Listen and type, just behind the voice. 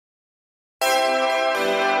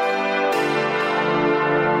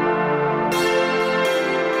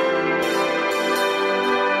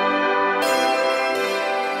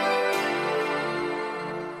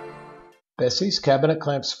Bessey's cabinet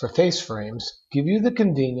clamps for face frames give you the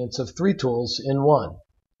convenience of 3 tools in one.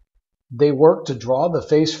 They work to draw the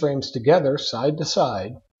face frames together side to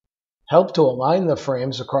side, help to align the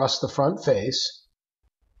frames across the front face,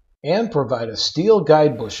 and provide a steel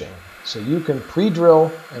guide bushing so you can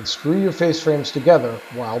pre-drill and screw your face frames together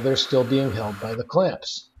while they're still being held by the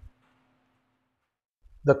clamps.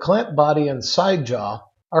 The clamp body and side jaw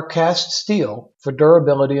are cast steel for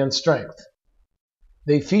durability and strength.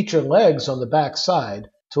 They feature legs on the back side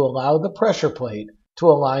to allow the pressure plate to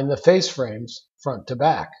align the face frames front to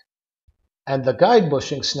back. And the guide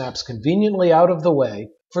bushing snaps conveniently out of the way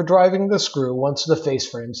for driving the screw once the face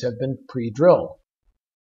frames have been pre-drilled.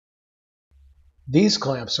 These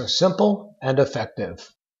clamps are simple and effective.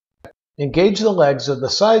 Engage the legs of the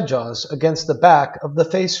side jaws against the back of the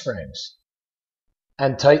face frames,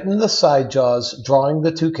 and tighten the side jaws, drawing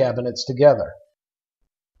the 2 cabinets together.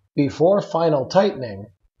 Before final tightening,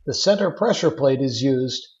 the center pressure plate is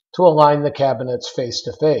used to align the cabinets face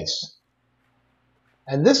to face.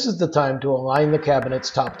 And this is the time to align the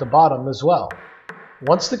cabinets top to bottom as well.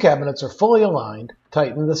 Once the cabinets are fully aligned,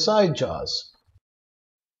 tighten the side jaws.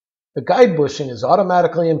 The guide bushing is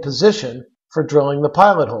automatically in position for drilling the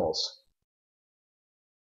pilot holes.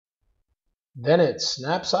 Then it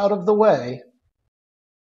snaps out of the way,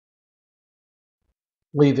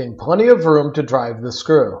 leaving plenty of room to drive the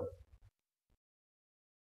screw.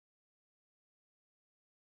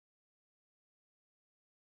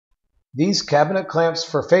 These cabinet clamps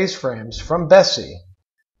for face frames from Bessey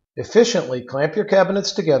efficiently clamp your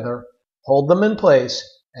cabinets together, hold them in place,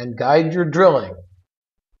 and guide your drilling,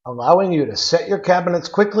 allowing you to set your cabinets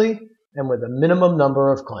quickly and with a minimum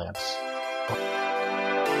number of clamps.